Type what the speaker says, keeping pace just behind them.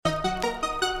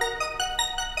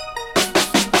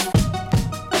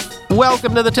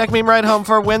Welcome to the Tech Meme Ride Home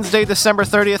for Wednesday, December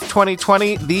 30th,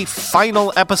 2020, the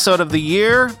final episode of the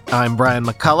year. I'm Brian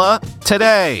McCullough.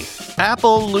 Today,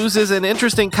 Apple loses an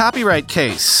interesting copyright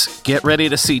case. Get ready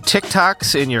to see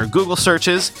TikToks in your Google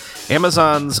searches.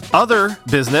 Amazon's other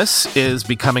business is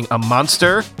becoming a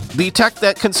monster. The tech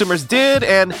that consumers did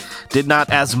and did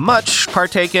not as much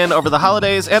partake in over the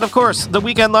holidays. And of course, the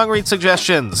weekend long read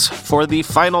suggestions. For the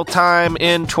final time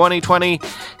in 2020,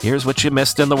 here's what you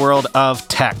missed in the world of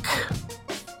tech.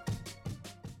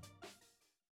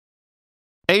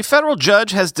 A federal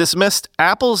judge has dismissed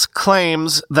Apple's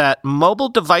claims that mobile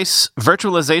device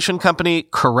virtualization company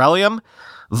Corellium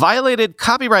violated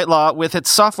copyright law with its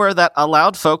software that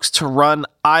allowed folks to run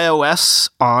iOS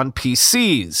on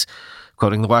PCs,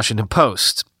 quoting the Washington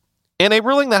Post. In a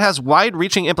ruling that has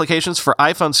wide-reaching implications for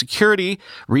iPhone security,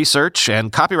 research,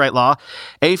 and copyright law,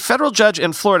 a federal judge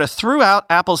in Florida threw out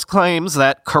Apple's claims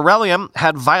that Corellium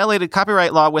had violated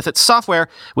copyright law with its software,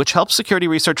 which helps security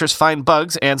researchers find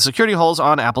bugs and security holes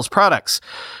on Apple's products.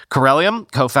 Corellium,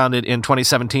 co-founded in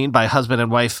 2017 by husband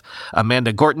and wife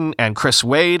Amanda Gorton and Chris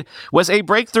Wade, was a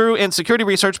breakthrough in security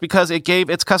research because it gave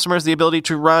its customers the ability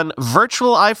to run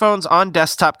virtual iPhones on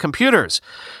desktop computers.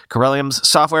 Corellium's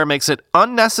software makes it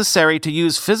unnecessary to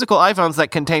use physical iPhones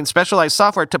that contain specialized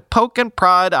software to poke and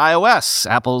prod iOS,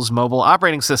 Apple's mobile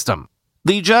operating system.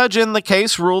 The judge in the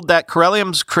case ruled that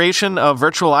Corellium's creation of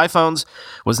virtual iPhones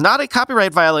was not a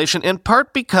copyright violation, in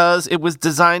part because it was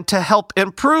designed to help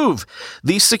improve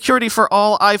the security for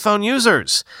all iPhone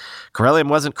users. Corellium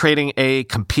wasn't creating a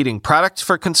competing product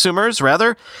for consumers.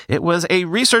 Rather, it was a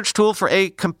research tool for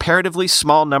a comparatively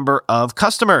small number of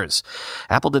customers.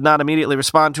 Apple did not immediately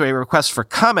respond to a request for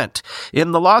comment.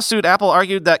 In the lawsuit, Apple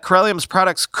argued that Corellium's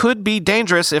products could be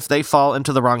dangerous if they fall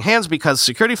into the wrong hands because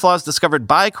security flaws discovered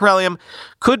by Corellium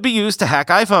could be used to hack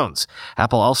iPhones.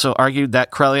 Apple also argued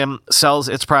that Corellium sells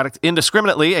its product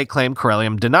indiscriminately, a claim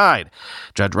Corellium denied.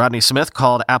 Judge Rodney Smith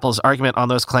called Apple's argument on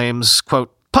those claims,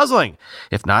 quote, puzzling,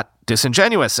 if not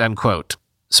disingenuous, end quote.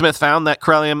 Smith found that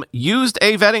Corellium used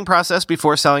a vetting process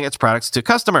before selling its products to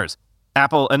customers.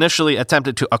 Apple initially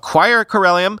attempted to acquire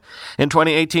Corellium in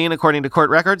 2018, according to court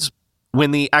records.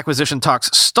 When the acquisition talks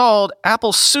stalled,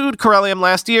 Apple sued Corellium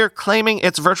last year, claiming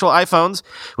its virtual iPhones,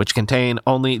 which contain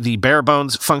only the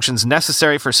bare-bones functions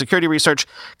necessary for security research,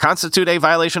 constitute a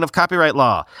violation of copyright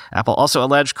law. Apple also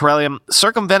alleged Corellium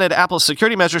circumvented Apple's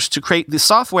security measures to create the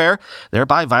software,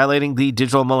 thereby violating the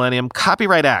Digital Millennium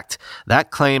Copyright Act.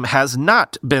 That claim has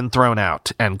not been thrown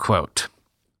out, end quote.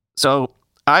 So,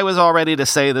 I was all ready to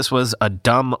say this was a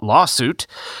dumb lawsuit,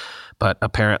 but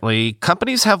apparently,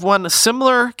 companies have won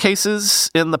similar cases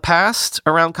in the past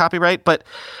around copyright, but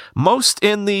most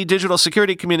in the digital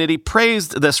security community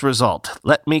praised this result.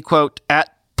 Let me quote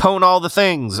at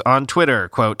PwnAllTheThings on Twitter,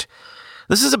 quote,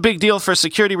 "This is a big deal for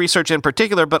security research in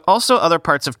particular, but also other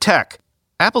parts of tech.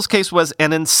 Apple's case was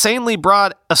an insanely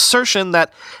broad assertion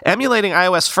that emulating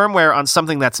iOS firmware on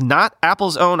something that's not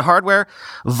Apple's own hardware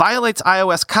violates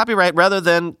iOS copyright rather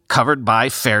than covered by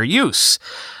fair use.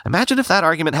 Imagine if that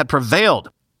argument had prevailed.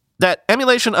 That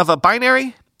emulation of a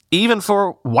binary, even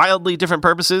for wildly different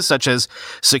purposes, such as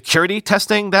security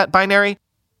testing that binary,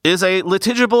 is a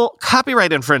litigible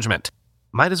copyright infringement.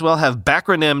 Might as well have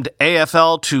backronymed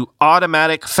AFL to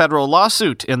automatic federal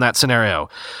lawsuit in that scenario.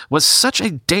 Was such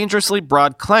a dangerously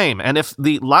broad claim. And if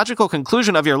the logical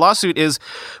conclusion of your lawsuit is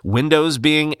Windows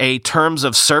being a terms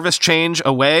of service change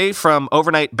away from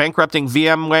overnight bankrupting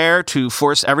VMware to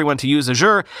force everyone to use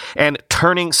Azure and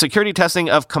turning security testing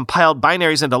of compiled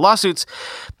binaries into lawsuits,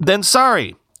 then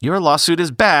sorry, your lawsuit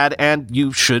is bad and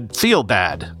you should feel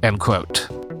bad, end quote.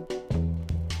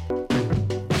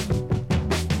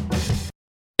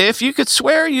 If you could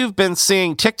swear you've been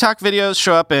seeing TikTok videos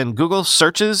show up in Google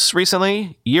searches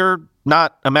recently, you're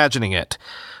not imagining it.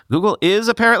 Google is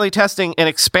apparently testing an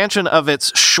expansion of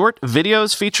its short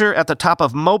videos feature at the top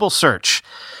of mobile search.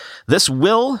 This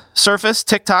will surface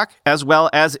TikTok as well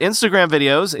as Instagram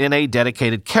videos in a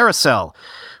dedicated carousel,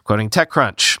 quoting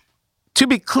TechCrunch. To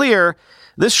be clear,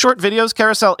 this short videos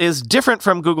carousel is different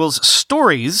from Google's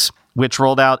Stories, which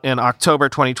rolled out in October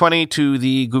 2020 to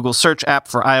the Google Search app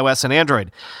for iOS and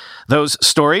Android. Those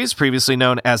stories, previously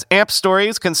known as AMP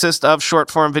Stories, consist of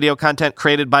short-form video content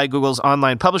created by Google's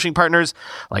online publishing partners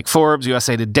like Forbes,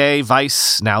 USA Today,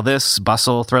 Vice, Now This,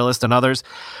 Bustle, Thrillist, and others.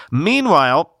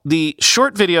 Meanwhile, the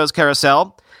short videos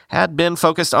carousel had been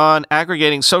focused on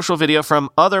aggregating social video from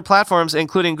other platforms,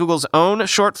 including Google's own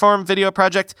short-form video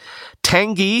project,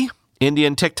 Tangi,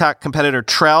 Indian TikTok competitor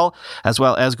Trell, as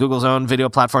well as Google's own video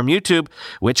platform YouTube,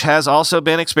 which has also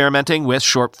been experimenting with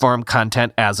short-form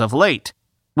content as of late.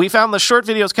 We found the short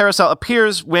videos carousel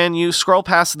appears when you scroll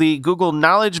past the Google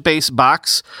Knowledge Base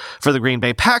box for the Green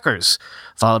Bay Packers,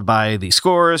 followed by the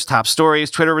scores, top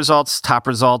stories, Twitter results, top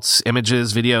results,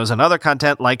 images, videos, and other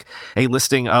content like a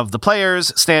listing of the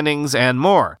players, standings, and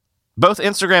more. Both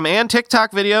Instagram and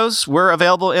TikTok videos were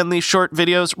available in the short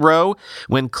videos row.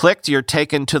 When clicked, you're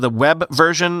taken to the web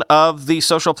version of the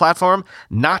social platform,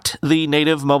 not the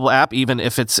native mobile app, even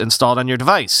if it's installed on your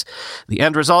device. The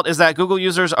end result is that Google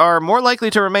users are more likely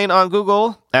to remain on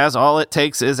Google, as all it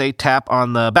takes is a tap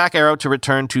on the back arrow to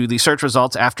return to the search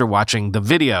results after watching the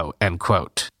video, end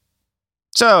quote.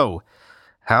 So,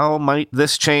 how might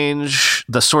this change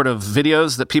the sort of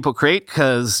videos that people create?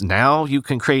 Because now you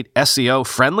can create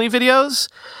SEO-friendly videos.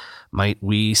 Might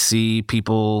we see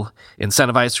people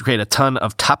incentivized to create a ton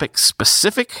of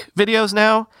topic-specific videos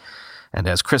now? And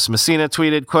as Chris Messina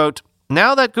tweeted, quote,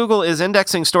 "Now that Google is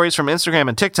indexing stories from Instagram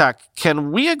and TikTok,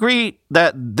 can we agree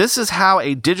that this is how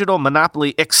a digital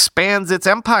monopoly expands its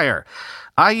empire?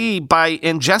 I.e., by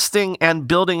ingesting and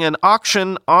building an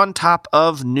auction on top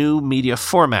of new media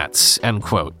formats," end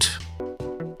quote.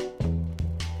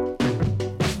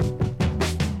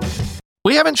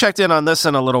 We haven't checked in on this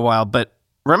in a little while, but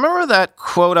remember that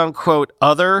quote-unquote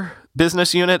other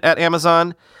business unit at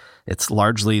Amazon? It's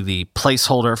largely the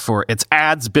placeholder for its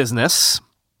ads business,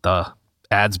 the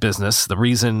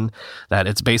reason that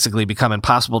it's basically become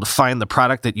impossible to find the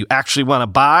product that you actually want to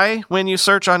buy when you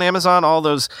search on Amazon. All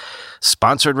those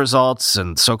sponsored results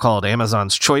and so-called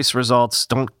Amazon's Choice results.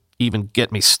 Don't even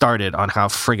get me started on how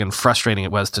friggin' frustrating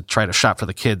it was to try to shop for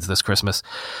the kids this Christmas.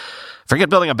 Forget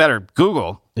building a better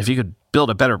Google. If you could build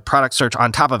a better product search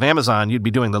on top of Amazon, you'd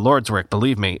be doing the Lord's work,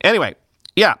 believe me. Anyway,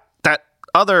 yeah, that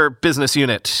other business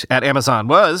unit at Amazon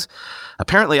was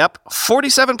apparently up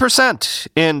 47%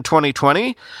 in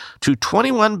 2020 to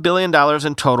 $21 billion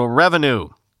in total revenue,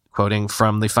 quoting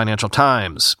from the Financial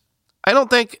Times. I don't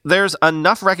think there's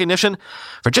enough recognition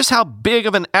for just how big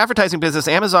of an advertising business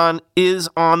Amazon is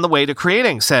on the way to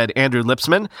creating, said Andrew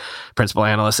Lipsman, principal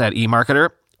analyst at eMarketer.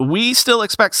 We still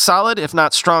expect solid, if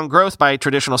not strong, growth by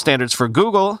traditional standards for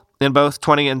Google in both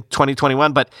 20 and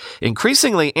 2021, but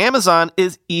increasingly, Amazon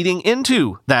is eating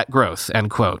into that growth, end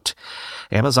quote.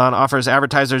 Amazon offers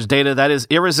advertisers data that is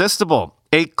irresistible,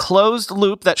 a closed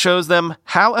loop that shows them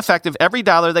how effective every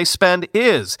dollar they spend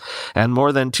is, and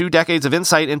more than 2 decades of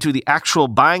insight into the actual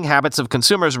buying habits of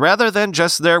consumers rather than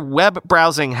just their web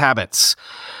browsing habits.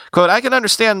 Quote, "I can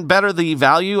understand better the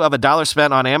value of a dollar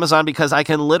spent on Amazon because I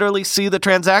can literally see the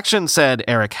transaction," said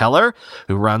Eric Heller,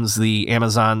 who runs the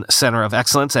Amazon Center of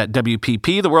Excellence at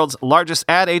WPP, the world's largest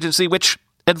ad agency, which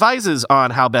advises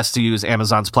on how best to use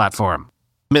Amazon's platform.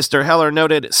 Mr. Heller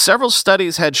noted several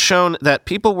studies had shown that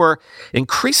people were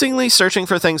increasingly searching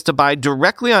for things to buy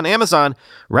directly on Amazon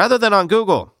rather than on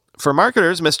Google. For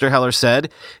marketers, Mr. Heller said,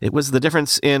 it was the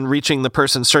difference in reaching the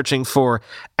person searching for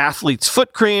athlete's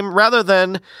foot cream rather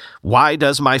than "why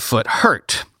does my foot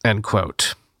hurt?" end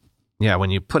quote. Yeah, when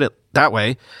you put it that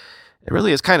way, it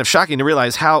really is kind of shocking to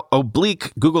realize how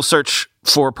oblique Google search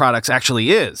for products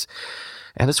actually is.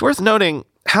 And it's worth noting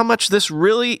how much this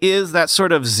really is that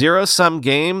sort of zero-sum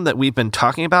game that we've been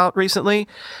talking about recently.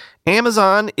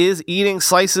 Amazon is eating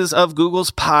slices of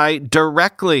Google's pie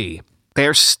directly.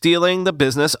 They're stealing the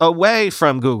business away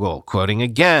from Google, quoting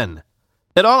again.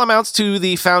 It all amounts to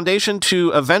the foundation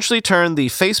to eventually turn the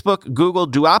Facebook-Google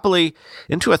duopoly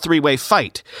into a three-way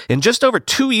fight. In just over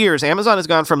 2 years, Amazon has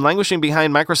gone from languishing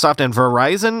behind Microsoft and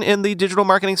Verizon in the digital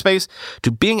marketing space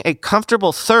to being a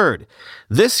comfortable third.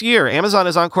 This year, Amazon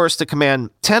is on course to command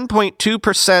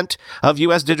 10.2% of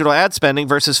U.S. digital ad spending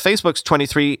versus Facebook's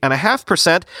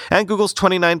 23.5% and Google's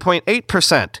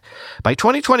 29.8%. By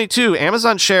 2022,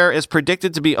 Amazon's share is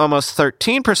predicted to be almost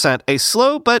 13%, a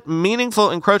slow but meaningful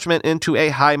encroachment into a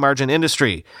high-margin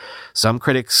industry. Some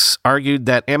critics argued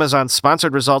that Amazon's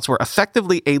sponsored results were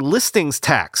effectively a listings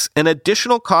tax, an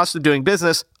additional cost of doing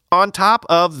business on top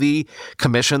of the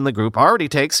commission the group already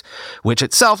takes, which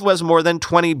itself was more than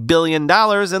 $20 billion in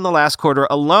the last quarter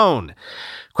alone.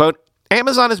 Quote,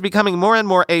 "Amazon is becoming more and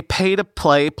more a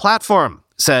pay-to-play platform,"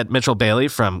 said Mitchell Bailey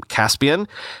from Caspian,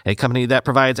 a company that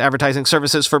provides advertising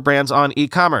services for brands on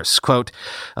e-commerce. Quote,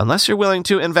 "Unless you're willing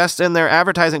to invest in their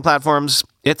advertising platforms,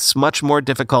 it's much more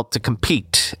difficult to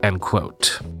compete," end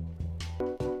quote.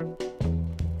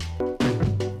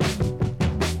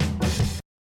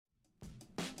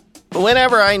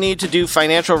 Whenever I need to do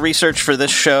financial research for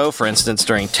this show, for instance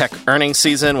during tech earnings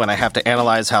season when I have to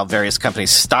analyze how various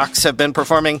companies' stocks have been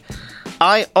performing,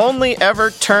 I only ever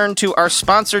turn to our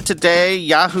sponsor today,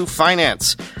 Yahoo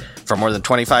Finance. For more than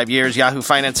 25 years, Yahoo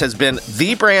Finance has been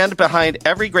the brand behind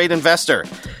every great investor.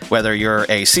 Whether you're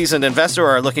a seasoned investor or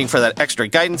are looking for that extra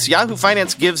guidance, Yahoo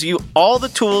Finance gives you all the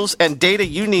tools and data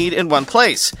you need in one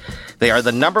place. They are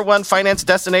the #1 finance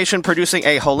destination, producing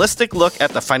a holistic look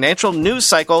at the financial news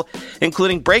cycle,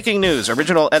 including breaking news,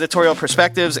 original editorial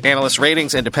perspectives, analyst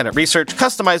ratings, independent research,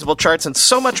 customizable charts, and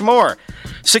so much more.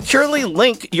 Securely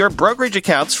link your brokerage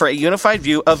accounts for a unified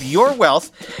view of your wealth,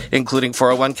 including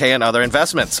 401k and other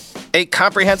investments. A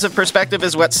comprehensive perspective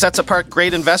is what sets apart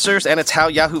great investors, and it's how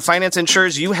Yahoo Finance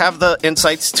ensures you have the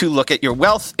insights to look at your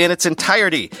wealth in its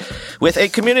entirety. With a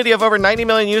community of over 90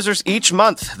 million users each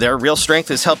month, their real strength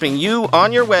is helping you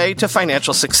on your way to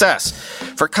financial success.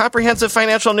 For comprehensive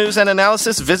financial news and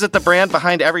analysis, visit the brand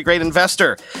behind every great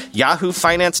investor,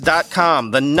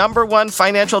 yahoofinance.com, the #1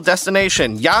 financial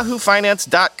destination,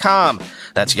 yahoofinance.com.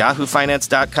 That's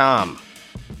yahoofinance.com.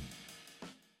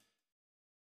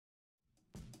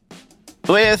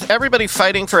 With everybody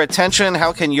fighting for attention,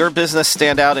 how can your business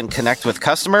stand out and connect with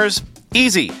customers?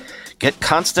 Easy. Get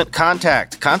Constant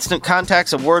Contact. Constant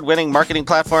Contact's award-winning marketing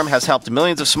platform has helped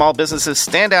millions of small businesses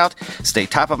stand out, stay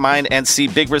top of mind, and see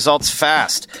big results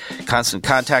fast. Constant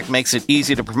Contact makes it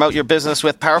easy to promote your business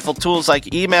with powerful tools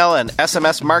like email and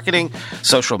SMS marketing,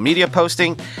 social media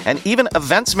posting, and even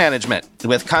events management.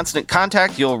 With Constant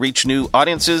Contact, you'll reach new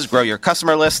audiences, grow your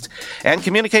customer list, and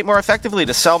communicate more effectively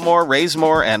to sell more, raise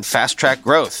more, and fast-track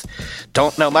growth.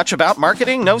 Don't know much about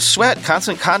marketing? No sweat.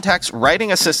 Constant Contact's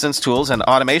writing assistance tools and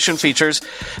automation features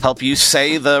help you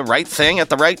say the right thing at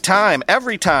the right time,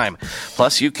 every time.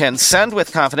 Plus, you can send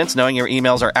with confidence knowing your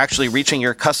emails are actually reaching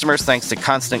your customers thanks to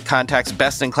Constant Contact's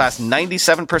best-in-class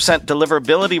 97%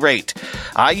 deliverability rate.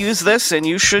 I use this, and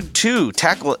you should too.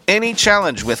 Tackle any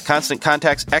challenge with Constant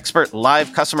Contact's expert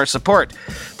live customer support.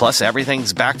 Plus,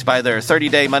 everything's backed by their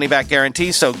 30-day money-back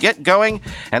guarantee, so get going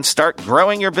and start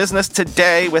growing your business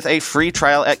today with a free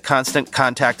trial at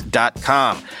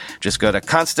ConstantContact.com. Just go to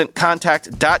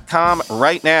ConstantContact.com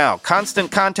right now.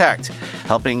 Constant Contact,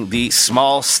 helping the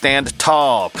small stand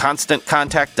tall.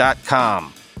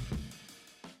 ConstantContact.com.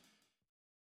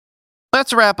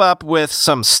 Let's wrap up with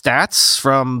some stats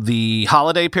from the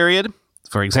holiday period.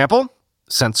 For example,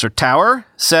 Sensor Tower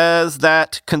says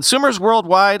that consumers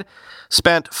worldwide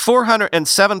spent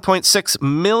 $407.6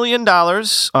 million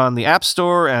on the App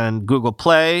Store and Google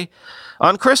Play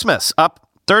on Christmas, up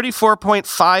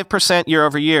 34.5% year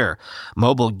over year.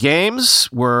 Mobile games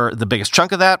were the biggest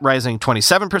chunk of that, rising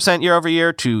 27% year over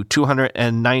year to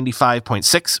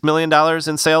 $295.6 million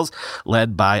in sales,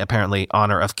 led by apparently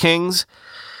Honor of Kings.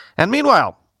 And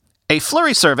meanwhile, a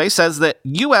Flurry survey says that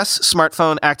U.S.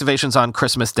 smartphone activations on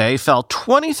Christmas Day fell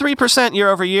 23% year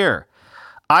over year.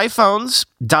 iPhones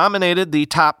dominated the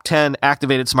top 10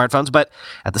 activated smartphones, but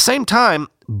at the same time,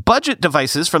 budget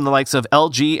devices from the likes of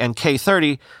LG and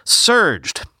K30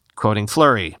 surged, quoting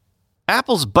Flurry.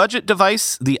 Apple's budget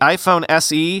device, the iPhone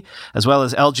SE, as well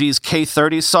as LG's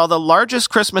K30, saw the largest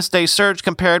Christmas Day surge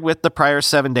compared with the prior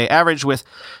 7-day average, with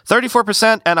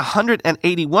 34% and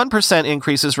 181%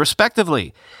 increases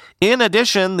respectively. In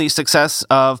addition, the success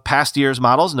of past year's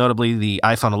models, notably the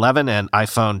iPhone 11 and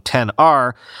iPhone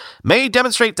XR, may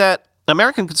demonstrate that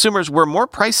American consumers were more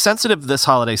price-sensitive this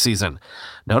holiday season.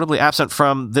 Notably absent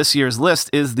from this year's list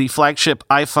is the flagship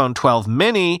iPhone 12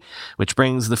 mini, which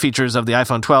brings the features of the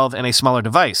iPhone 12 in a smaller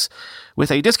device. With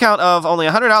a discount of only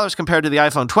 $100 compared to the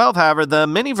iPhone 12, however, the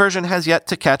mini version has yet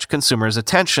to catch consumers'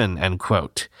 attention, end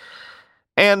quote.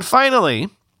 And finally,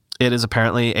 it is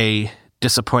apparently a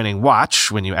disappointing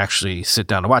watch when you actually sit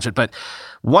down to watch it, but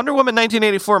Wonder Woman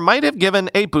 1984 might have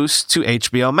given a boost to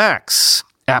HBO Max.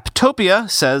 Apptopia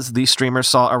says the streamer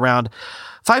saw around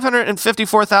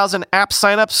 554,000 app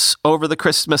signups over the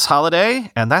Christmas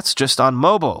holiday, and that's just on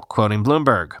mobile, quoting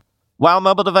Bloomberg. While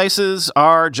mobile devices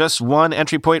are just one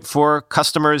entry point for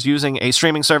customers using a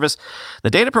streaming service, the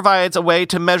data provides a way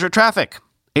to measure traffic.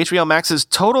 HBO Max's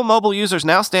total mobile users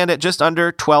now stand at just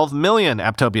under 12 million,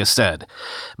 Apptopia said.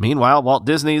 Meanwhile, Walt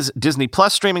Disney's Disney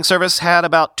Plus streaming service had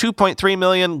about 2.3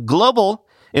 million global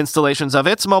installations of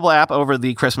its mobile app over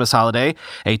the Christmas holiday,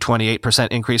 a 28%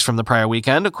 increase from the prior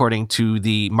weekend, according to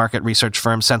the market research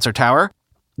firm Sensor Tower.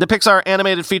 The Pixar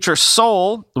animated feature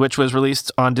Soul, which was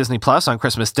released on Disney Plus on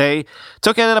Christmas Day,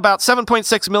 took in about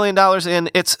 $7.6 million in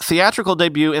its theatrical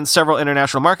debut in several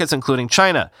international markets, including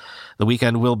China. The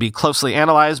weekend will be closely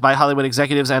analyzed by Hollywood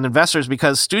executives and investors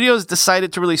because studios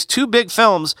decided to release two big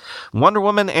films, Wonder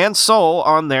Woman and Soul,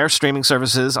 on their streaming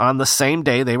services on the same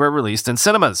day they were released in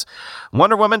cinemas.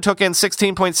 Wonder Woman took in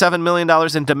 $16.7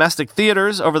 million in domestic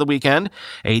theaters over the weekend.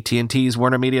 AT&T's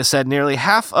Warner Media said nearly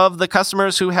half of the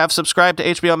customers who have subscribed to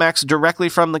HBO Max directly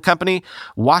from the company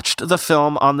watched the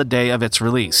film on the day of its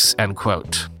release, end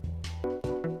quote.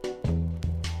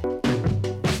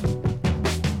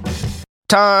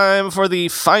 Time for the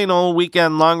final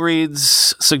weekend long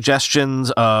reads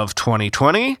suggestions of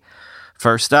 2020.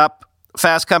 First up,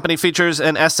 Fast Company features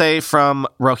an essay from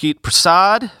Rohit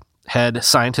Prasad, head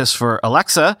scientist for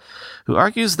Alexa, who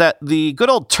argues that the good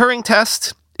old Turing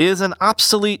test is an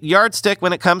obsolete yardstick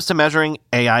when it comes to measuring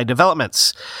AI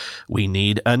developments. We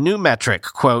need a new metric,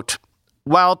 quote,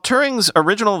 "While Turing's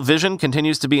original vision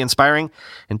continues to be inspiring,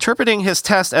 interpreting his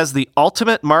test as the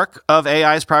ultimate mark of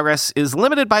AI's progress is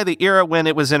limited by the era when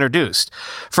it was introduced.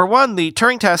 For one, the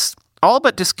Turing test all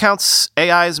but discounts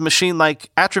AI's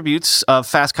machine-like attributes of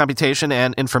fast computation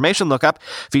and information lookup,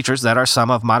 features that are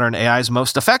some of modern AI's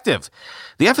most effective.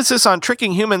 The emphasis on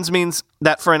tricking humans means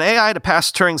that for an AI to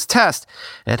pass Turing's test,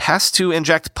 it has to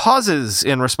inject pauses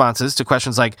in responses to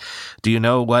questions like, do you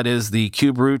know what is the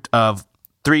cube root of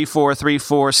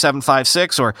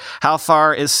 3434756, or how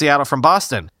far is Seattle from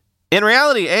Boston? In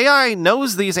reality, AI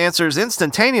knows these answers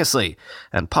instantaneously,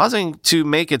 and pausing to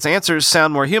make its answers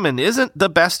sound more human isn't the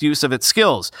best use of its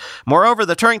skills. Moreover,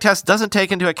 the Turing test doesn't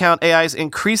take into account AI's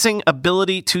increasing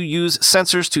ability to use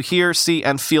sensors to hear, see,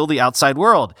 and feel the outside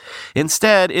world.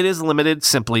 Instead, it is limited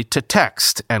simply to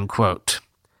text," end quote.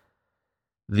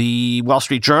 The Wall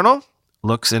Street Journal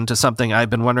looks into something I've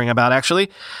been wondering about, actually,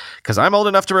 because I'm old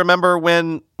enough to remember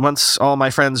when, once all my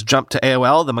friends jumped to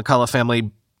AOL, the McCullough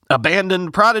family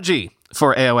abandoned Prodigy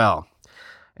for AOL.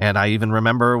 And I even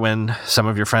remember when some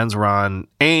of your friends were on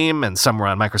AIM and some were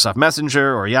on Microsoft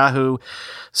Messenger or Yahoo.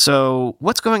 So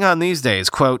what's going on these days?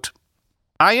 Quote,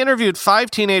 "I interviewed 5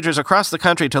 teenagers across the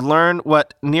country to learn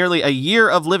what nearly a year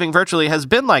of living virtually has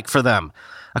been like for them.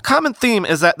 A common theme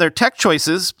is that their tech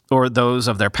choices, or those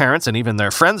of their parents and even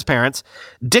their friends' parents,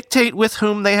 dictate with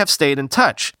whom they have stayed in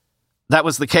touch. That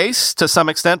was the case, to some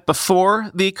extent, before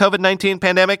the COVID-19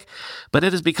 pandemic, but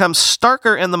it has become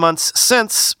starker in the months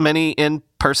since many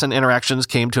in-person interactions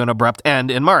came to an abrupt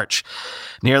end in March.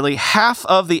 Nearly half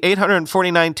of the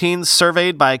 849 teens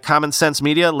surveyed by Common Sense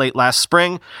Media late last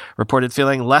spring reported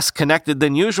feeling less connected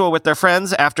than usual with their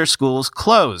friends after schools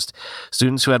closed.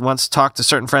 Students who had once talked to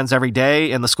certain friends every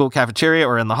day in the school cafeteria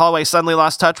or in the hallway suddenly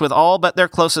lost touch with all but their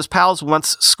closest pals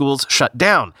once schools shut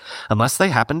down, unless they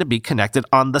happened to be connected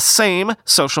on the same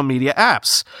social media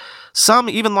apps. Some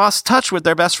even lost touch with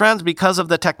their best friends because of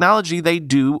the technology they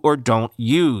do or don't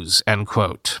use," end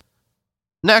quote.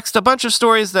 Next, a bunch of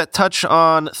stories that touch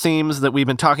on themes that we've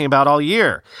been talking about all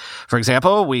year. For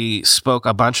example, we spoke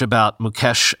a bunch about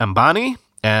Mukesh Ambani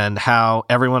and how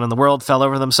everyone in the world fell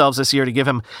over themselves this year to give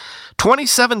him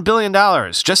 $27 billion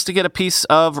just to get a piece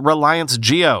of Reliance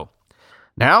Jio.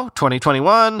 Now,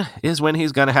 2021 is when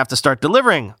he's going to have to start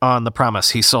delivering on the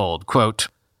promise he sold. Quote,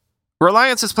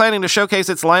 "Reliance is planning to showcase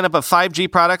its lineup of 5G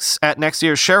products at next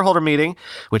year's shareholder meeting,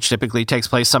 which typically takes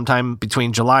place sometime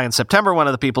between July and September," one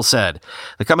of the people said.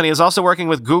 The company is also working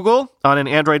with Google on an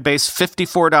Android-based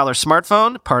 $54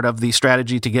 smartphone, part of the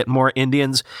strategy to get more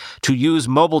Indians to use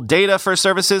mobile data for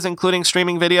services, including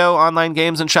streaming video, online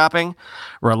games, and shopping.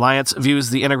 Reliance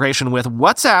views the integration with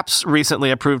WhatsApp's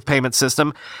recently approved payment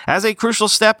system as a crucial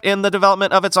step in the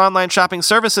development of its online shopping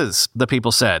services, the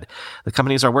people said. The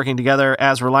companies are working together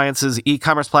as Reliance's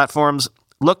e-commerce platforms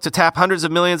look to tap hundreds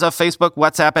of millions of Facebook,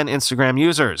 WhatsApp, and Instagram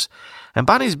users.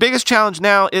 Ambani's biggest challenge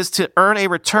now is to earn a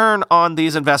return on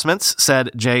these investments,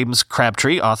 said James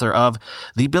Crabtree, author of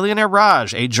The Billionaire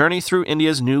Raj, A Journey Through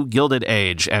India's New Gilded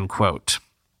Age, end quote.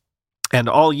 And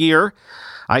all year,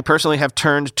 I personally have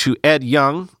turned to Ed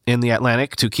Young in The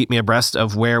Atlantic to keep me abreast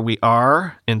of where we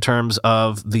are in terms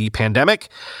of the pandemic.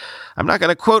 I'm not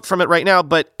going to quote from it right now,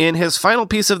 but in his final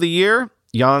piece of the year,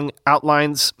 Young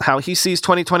outlines how he sees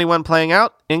 2021 playing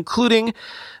out, including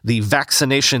the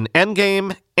vaccination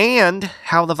endgame and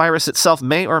how the virus itself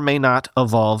may or may not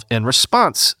evolve in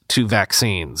response to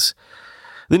vaccines.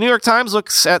 The New York Times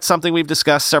looks at something we've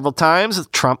discussed several times.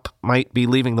 Trump might be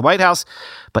leaving the White House,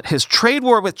 but his trade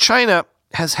war with China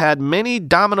has had many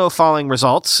domino-falling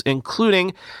results,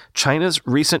 including China's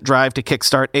recent drive to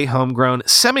kickstart a homegrown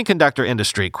semiconductor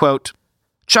industry. Quote,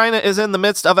 "China is in the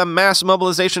midst of a mass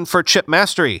mobilization for chip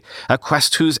mastery, a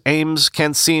quest whose aims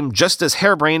can seem just as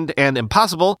harebrained and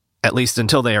impossible, at least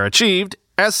until they are achieved,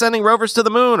 as sending rovers to the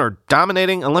moon or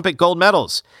dominating Olympic gold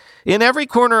medals. In every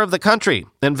corner of the country,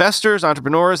 investors,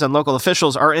 entrepreneurs, and local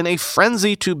officials are in a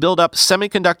frenzy to build up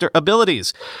semiconductor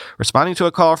abilities, responding to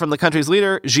a call from the country's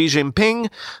leader, Xi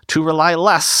Jinping, to rely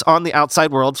less on the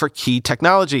outside world for key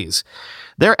technologies.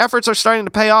 Their efforts are starting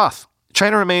to pay off.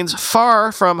 China remains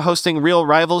far from hosting real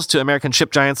rivals to American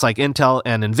chip giants like Intel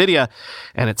and NVIDIA,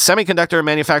 and its semiconductor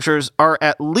manufacturers are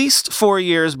at least 4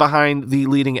 years behind the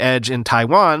leading edge in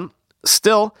Taiwan.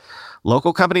 Still,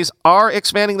 local companies are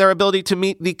expanding their ability to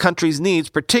meet the country's needs,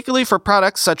 particularly for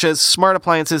products such as smart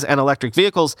appliances and electric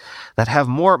vehicles that have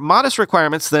more modest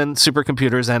requirements than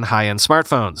supercomputers and high-end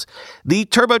smartphones. The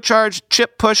turbocharged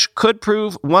chip push could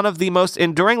prove one of the most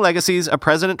enduring legacies of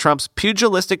President Trump's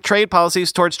pugilistic trade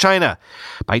policies towards China.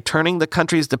 By turning the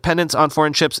country's dependence on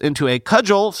foreign chips into a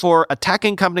cudgel for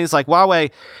attacking companies like Huawei,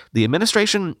 the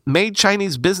administration made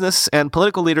Chinese business and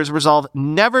political leaders resolve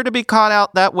never to be caught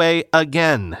out that way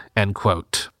again. End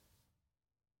quote.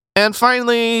 And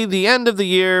finally, the end of the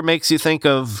year makes you think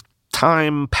of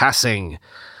time passing,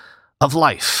 of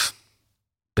life.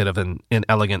 Bit of an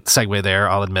inelegant segue there,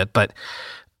 I'll admit, but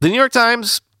the New York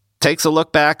Times takes a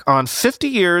look back on 50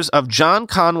 years of John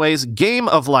Conway's Game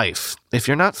of Life. If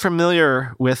you're not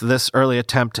familiar with this early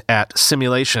attempt at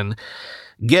simulation,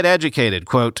 get educated.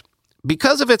 Quote,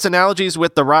 because of its analogies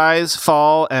with the rise,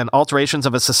 fall, and alterations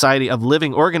of a society of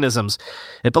living organisms,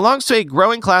 it belongs to a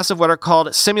growing class of what are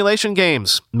called simulation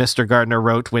games, Mr. Gardner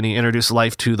wrote when he introduced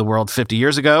life to the world 50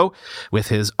 years ago with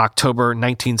his October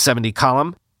 1970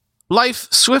 column. Life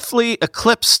swiftly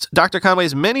eclipsed Dr.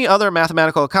 Conway's many other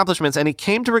mathematical accomplishments, and he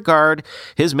came to regard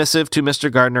his missive to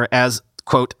Mr. Gardner as,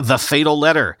 quote, the fatal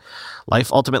letter.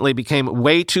 Life ultimately became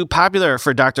way too popular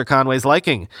for Dr. Conway's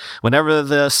liking. Whenever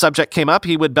the subject came up,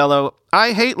 he would bellow,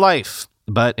 I hate life.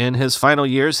 But in his final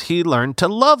years, he learned to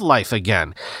love life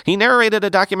again. He narrated a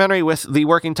documentary with the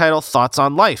working title Thoughts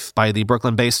on Life by the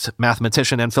Brooklyn-based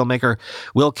mathematician and filmmaker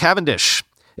Will Cavendish.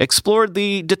 Explored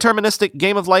the deterministic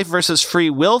game of life versus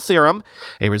free will theorem,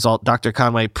 a result Dr.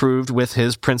 Conway proved with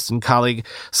his Princeton colleague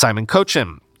Simon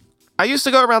Cochin. I used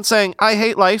to go around saying, I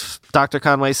hate life, Dr.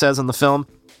 Conway says in the film.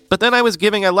 But then I was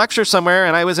giving a lecture somewhere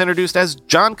and I was introduced as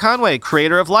John Conway,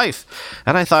 creator of life.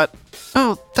 And I thought,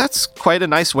 oh, that's quite a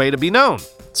nice way to be known.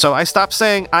 So I stopped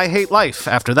saying I hate life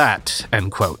after that,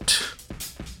 end quote.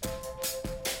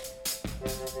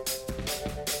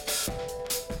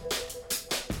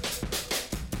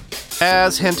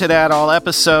 As hinted at all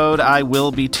episode, I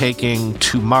will be taking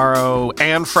tomorrow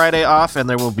and Friday off, and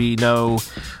there will be no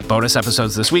bonus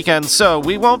episodes this weekend, so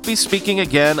we won't be speaking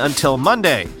again until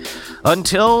Monday.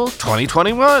 Until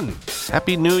 2021.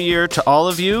 Happy New Year to all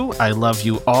of you. I love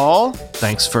you all.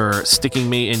 Thanks for sticking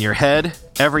me in your head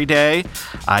every day.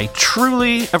 I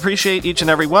truly appreciate each and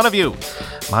every one of you.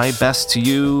 My best to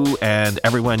you and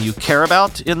everyone you care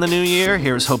about in the new year.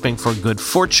 Here's hoping for good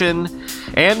fortune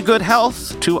and good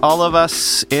health to all of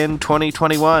us in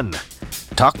 2021.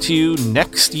 Talk to you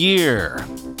next year.